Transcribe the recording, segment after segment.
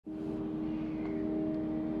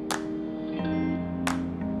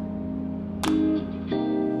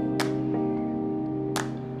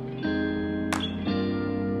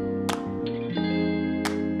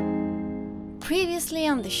Previously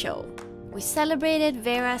on the show, we celebrated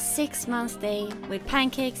Vera's 6-month day with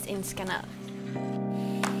pancakes in Guustavv.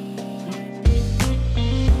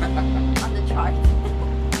 On the chart.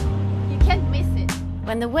 You can't miss it.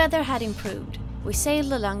 When the weather had improved, we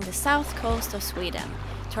sailed along the south coast of Sweden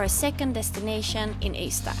to our second destination in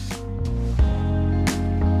Ystad.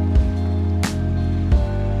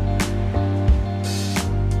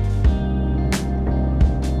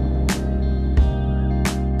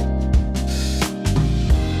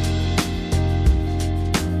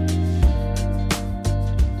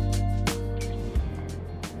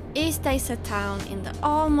 Ystad is a town in the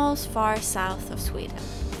almost far south of Sweden,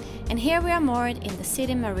 and here we are moored in the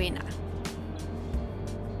city marina.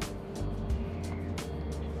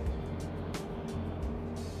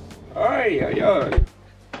 Oi.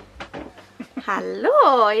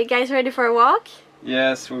 Hello, you guys ready for a walk?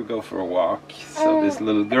 Yes, we'll go for a walk. So this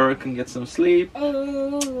little girl can get some sleep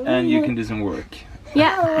and you can do some work.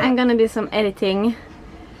 Yeah, I'm gonna do some editing.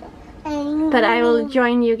 But I will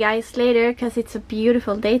join you guys later because it's a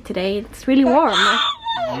beautiful day today. It's really warm.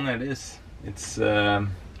 It is. It's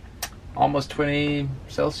almost 20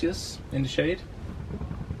 Celsius in the shade.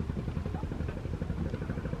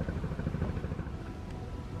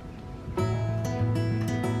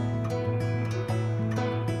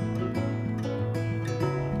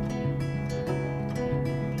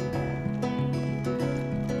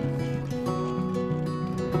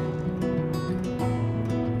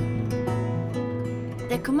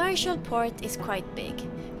 The commercial port is quite big,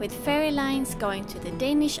 with ferry lines going to the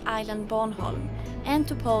Danish island Bornholm and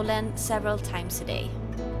to Poland several times a day.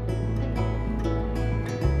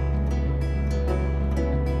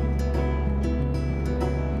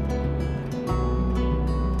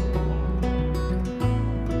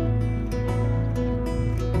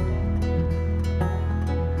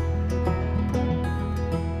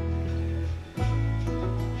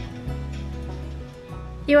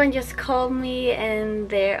 Johan just called me and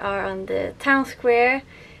they are on the town square.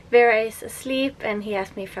 Vera is asleep and he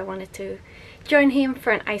asked me if I wanted to join him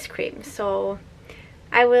for an ice cream. So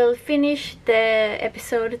I will finish the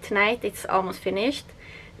episode tonight. It's almost finished.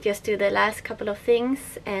 Just do the last couple of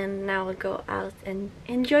things and now we'll go out and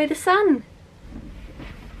enjoy the sun.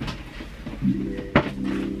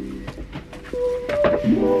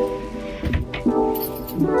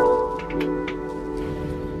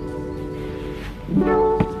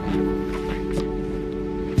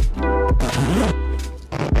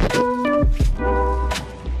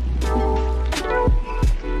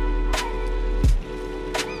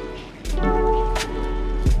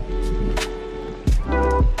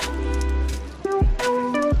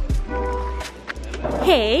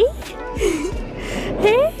 Hey!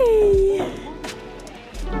 Hey!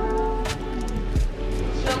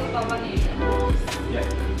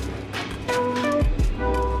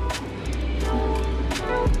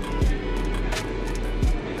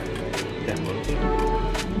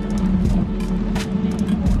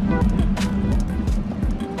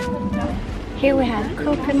 Here we have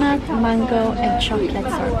coconut, mango and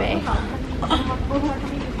chocolate sorbet.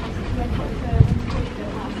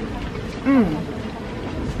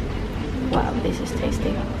 Wow, this is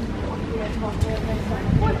tasty.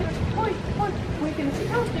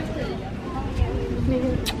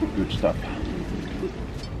 Good stuff.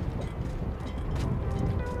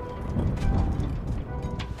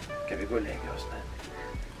 Ska vi gå och lägga oss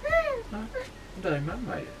nu? Där är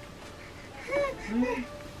mamma ju.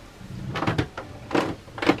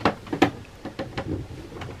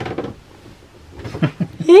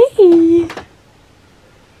 Hey!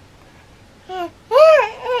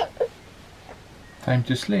 Time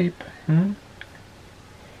to sleep.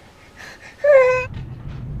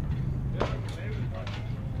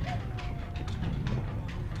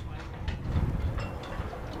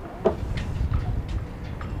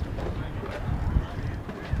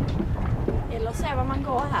 Gäller att se var man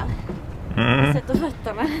går här. Sätter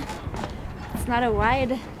fötterna. It's not a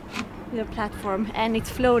wide platform and it's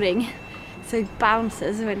floating. So it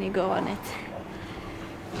bounces when you go on it.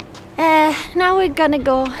 Now we're gonna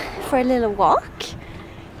go for a little walk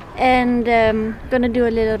and gonna do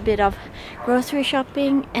a little bit of grocery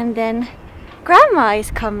shopping, and then Grandma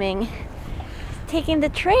is coming, taking the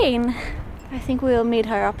train. I think we will meet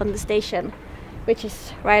her up on the station, which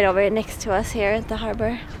is right over next to us here at the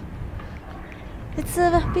harbor. It's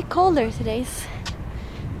a bit colder today,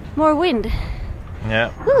 more wind.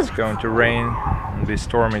 Yeah, it's going to rain and be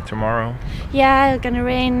stormy tomorrow. Yeah, it's gonna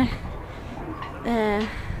rain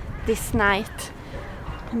this night,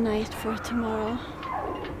 the night for tomorrow.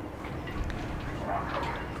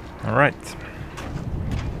 All right.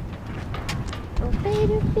 Doopy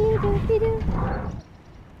doopy doopy doo.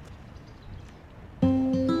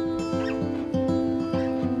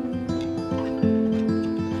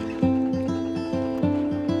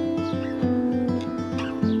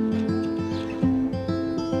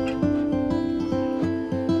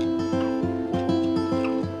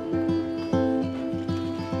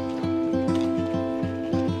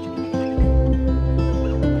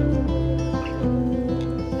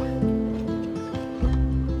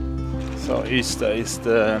 Well, Ystad is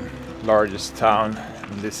the largest town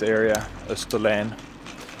in this area, Österlen,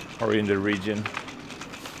 or in the region.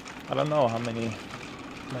 I don't know how many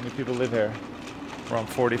people live here. Around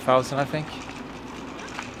 40,000, I think.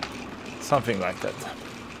 Something like that.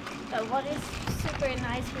 What is super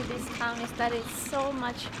nice with this town is that it's so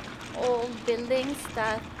much old buildings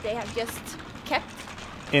that they have just kept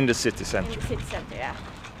In the city center. in the city center. Yeah.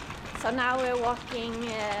 So now we're walking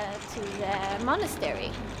to the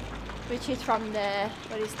monastery, which is from the,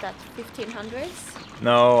 what is that, 1500s?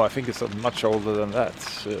 No, I think it's much older than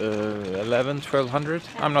that. 11, 1200?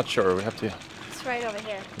 Yeah. I'm not sure. We have to. It's right over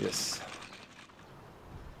here. Yes.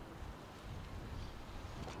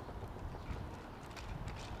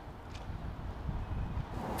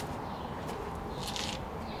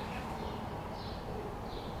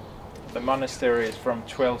 The monastery is from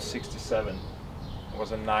 1267. It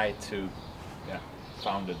was a knight who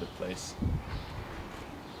founded the place.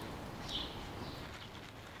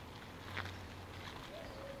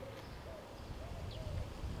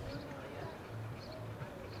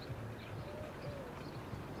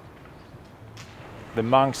 The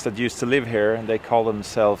monks that used to live here, they call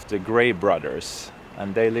themselves the Grey Brothers,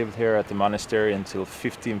 and they lived here at the monastery until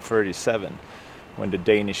 1537, when the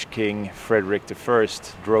Danish king Frederick I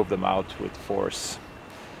drove them out with force.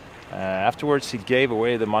 Afterwards he gave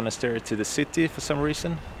away the monastery to the city for some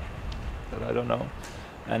reason, but I don't know.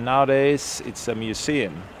 And nowadays it's a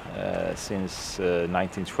museum since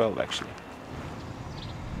 1912 actually.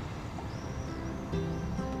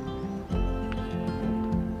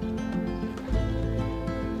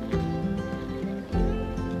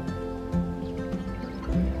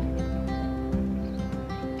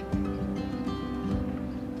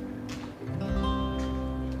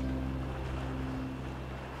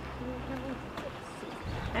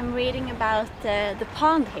 I'm reading about the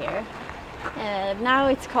pond here. Now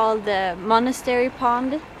it's called the Monastery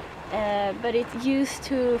Pond, but it used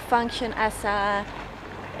to function as a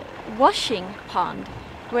washing pond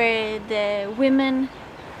where the women,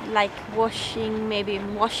 like maybe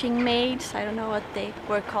washing maids, I don't know what they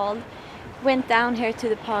were called, went down here to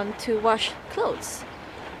the pond to wash clothes.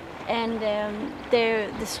 And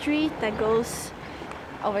the street that goes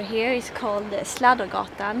over here is called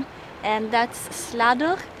Sladdergatan. And that's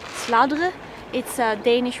sladder. It's a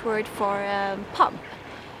Danish word for pump.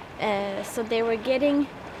 So they were getting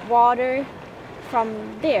water from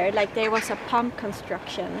there, like there was a pump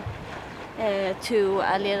construction to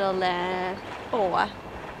a little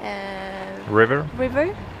River?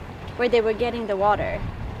 river where they were getting the water.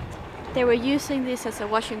 They were using this as a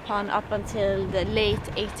washing pond up until the late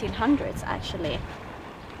 1800s actually.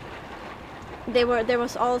 There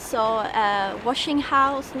was also a washing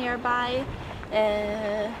house nearby,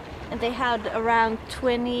 and they had around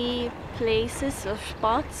 20 places or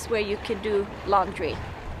spots where you could do laundry.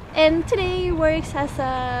 And today works as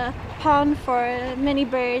a pond for many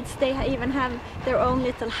birds. They even have their own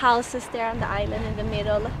little houses there on the island in the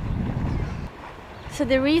middle. So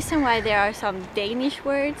the reason why there are some Danish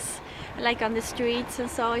words like on the streets and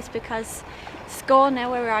so is because Skåne,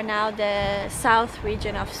 where we are now, the south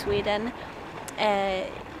region of Sweden,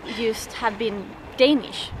 used to have been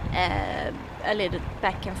Danish a little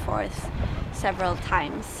back and forth several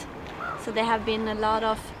times. So there have been a lot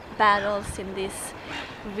of battles in this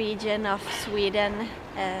region of Sweden,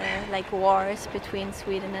 like wars between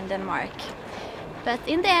Sweden and Denmark. But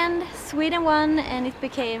in the end, Sweden won and it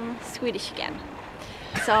became Swedish again.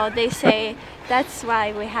 So they say that's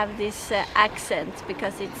why we have this accent,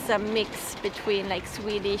 because it's a mix between like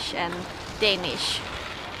Swedish and Danish.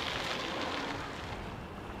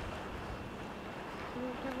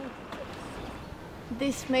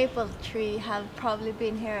 This maple tree have probably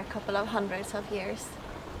been here a couple of hundreds of years.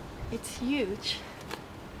 It's huge.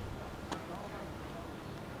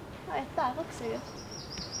 Ja, ett där också ju.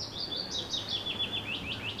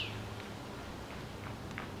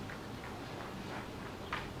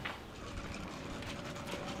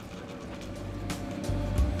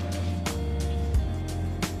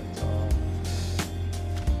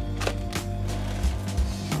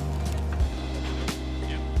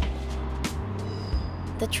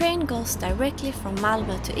 The train goes directly from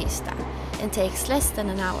Malmö to Ystad and takes less than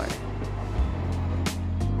an hour.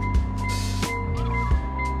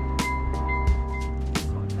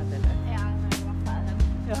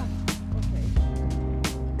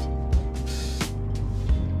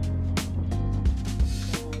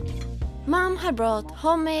 Mom had brought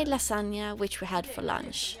homemade lasagna, which we had for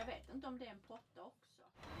lunch.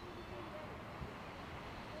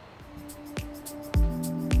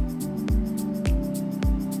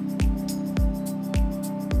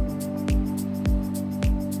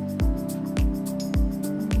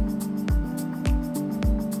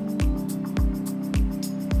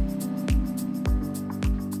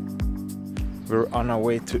 We're on our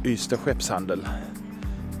way to Ystad Skeppshandel,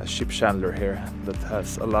 a ship chandler here that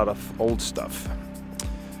has a lot of old stuff.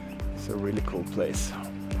 It's a really cool place.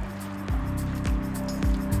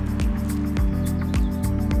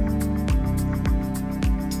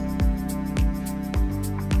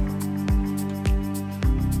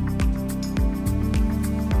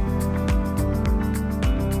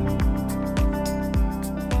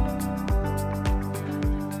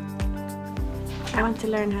 I want to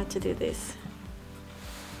learn how to do this.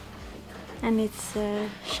 And it's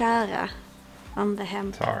kära on the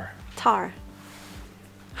hem. Tar. Tar.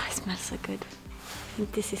 Oh, it smells so good. I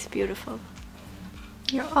think this is beautiful.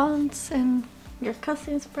 Your aunts and your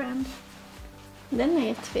cousins brand. Den är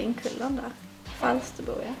jättefin, kullen där.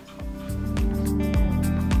 Falsterbo, ja.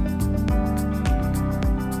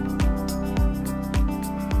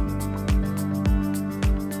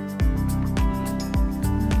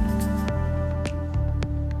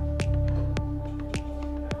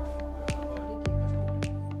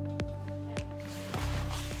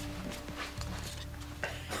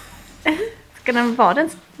 Ska den vara den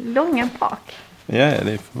långa bak? Ja,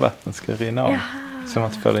 det är för vattnet ska rinna av. Så man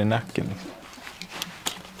inte får det i nacken.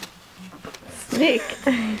 Snyggt.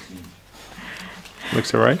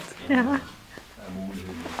 Looks alright. Yeah.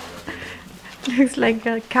 Looks like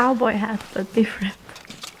a cowboy hat, but different.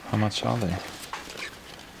 How much are they?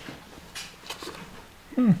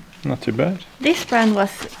 Not too bad. This brand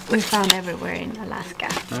we found everywhere in Alaska.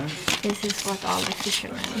 This is what all the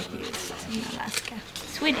fishermen use in Alaska.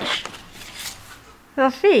 Swedish.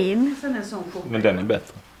 Vad fin. Sen en sån skjorta. Men den är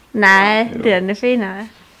bättre. Nej, den är finare.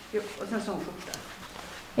 Jo, och sen en sån skjorta.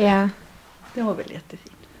 Ja. Den var väl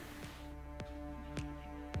jättefin.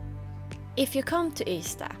 If you come to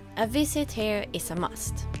Ystad, a visit here is a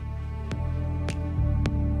must.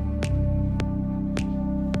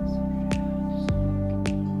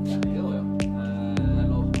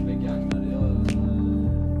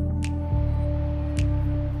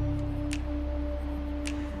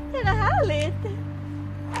 Det är härligt.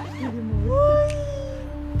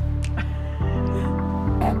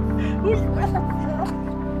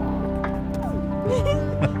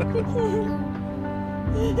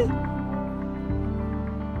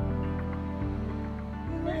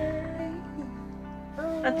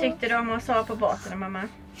 Vad tyckte du om att sova på båten, mamma?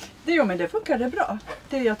 Jo, men det funkade bra.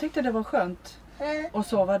 Jag tyckte det var skönt att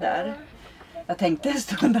sova där. Jag tänkte en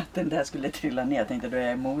stund att den där skulle trilla ner. Jag tänkte då är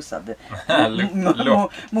jag mosad.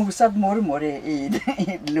 Mosad mormor i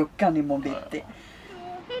luckan i Monbitti.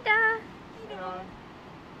 Hejdå!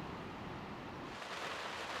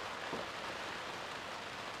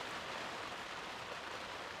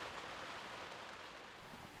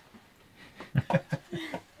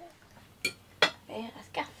 Veras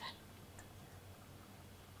gaffel.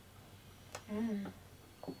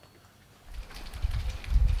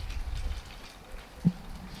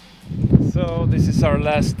 So this is our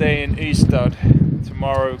last day in Ystad.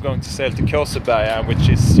 Tomorrow we're going to sail to Cosy, which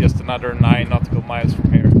is just another 9 nautical miles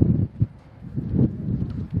from here.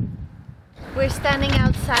 We're standing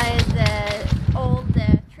outside the old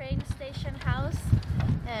train station house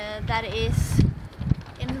that is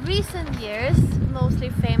in recent years mostly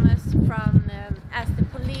famous from as the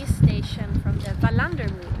police station from the Wallander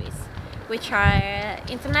movies, which are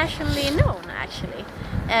internationally known actually.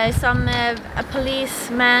 A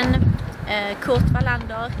policeman, Kurt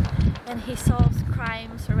Wallander, and he solves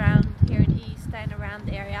crimes around here in Ystad and around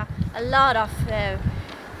the area. A lot of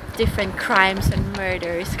different crimes and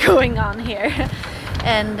murders going on here.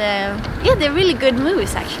 And yeah, they're really good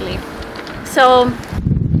movies actually. So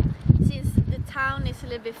since the town is a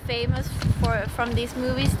little bit famous from these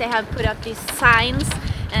movies, they have put up these signs,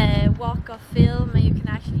 walk of film, and you can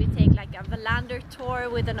actually take like a Wallander tour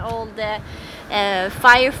with an old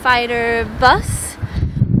firefighter bus.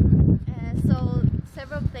 So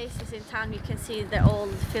several places in town you can see the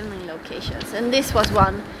old filming locations, and this was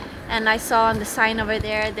one. And I saw on the sign over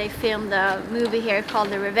there they filmed a movie here called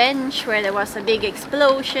The Revenge, where there was a big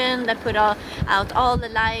explosion that put out all the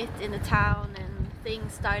light in the town and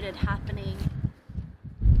things started happening.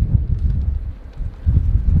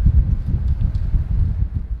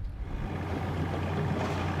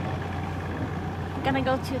 I'm gonna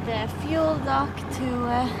go to the fuel dock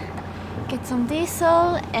to get some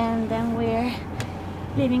diesel, and then we're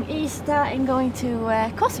leaving Ystad and going to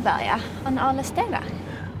Kosoberga on Ystad.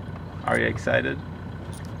 Are you excited?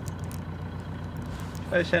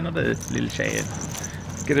 Hur känner du, lilltjejen?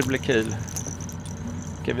 Ska det bli kul?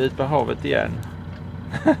 Ska vi ut på havet igen?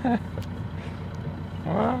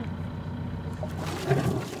 Wow.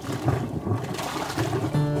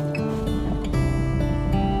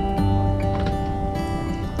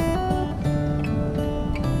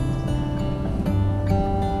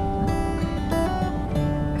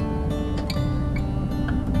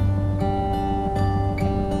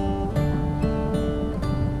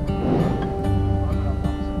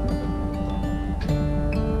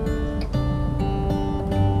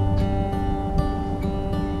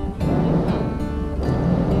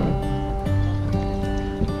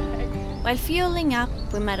 While fueling up,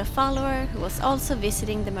 we met a follower who was also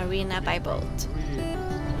visiting the marina by boat.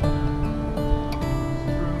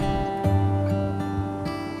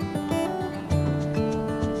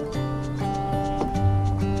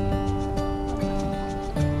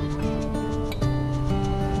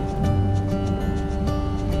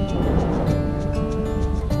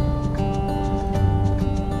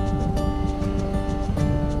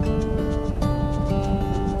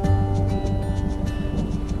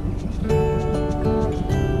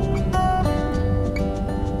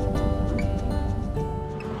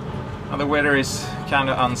 The weather is kind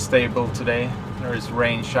of unstable today. There is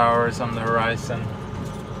rain showers on the horizon,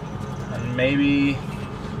 and maybe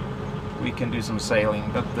we can do some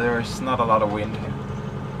sailing, but there's not a lot of wind here,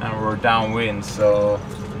 and we're downwind, so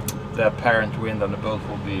the apparent wind on the boat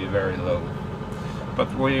will be very low.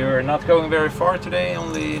 But we're not going very far today,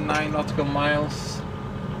 only 9 nautical miles,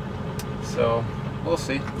 so we'll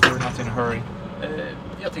see. We're not in a hurry.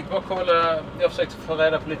 Jag tänkte bara kolla, jag har försökt få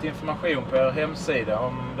reda på lite information på er hemsida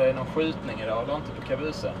om det är någon skjutning idag eller inte på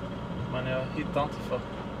Kabusa. Men jag hittar inte för...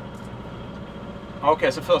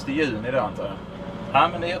 Okej, så först i juni då antar jag. Ja,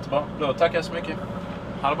 men det är jättebra. Då tackar jag så mycket.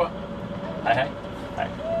 Ha det bra. Hej hej. Hej.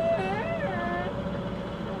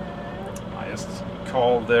 I just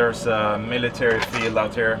called, there's a military field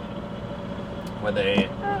out here where they,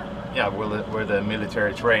 where the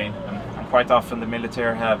military train. And quite often the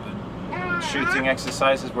military have shooting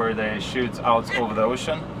exercises where they shoot out over the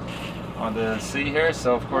ocean on the sea here,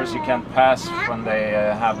 so of course you can't pass when they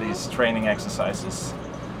have these training exercises,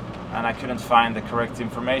 and I couldn't find the correct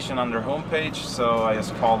information on their homepage, so I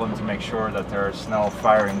just called them to make sure that there's no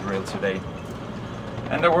firing drill today,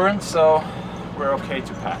 and there weren't, so we're okay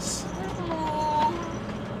to pass.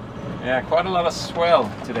 Yeah, quite a lot of swell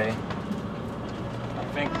today, I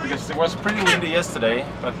think, because it was pretty windy yesterday,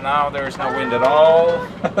 but now there's no wind at all.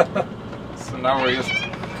 So now we're just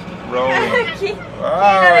rolling.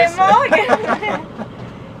 Killar i magen!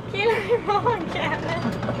 Killar i magen!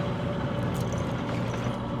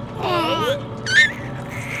 Hej!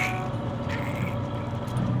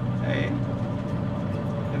 Hej!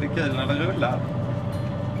 Är det kul när det rullar?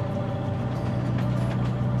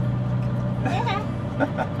 Vera!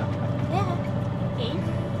 Vera! Hej!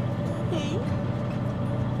 Hej!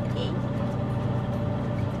 Hej!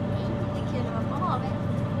 Det är kul att vara på havet.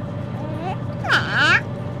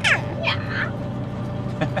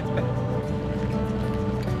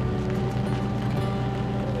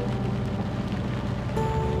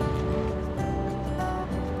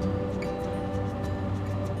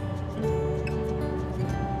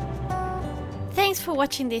 Thanks for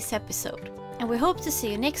watching this episode, and we hope to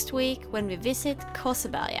see you next week when we visit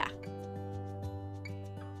Koseberga.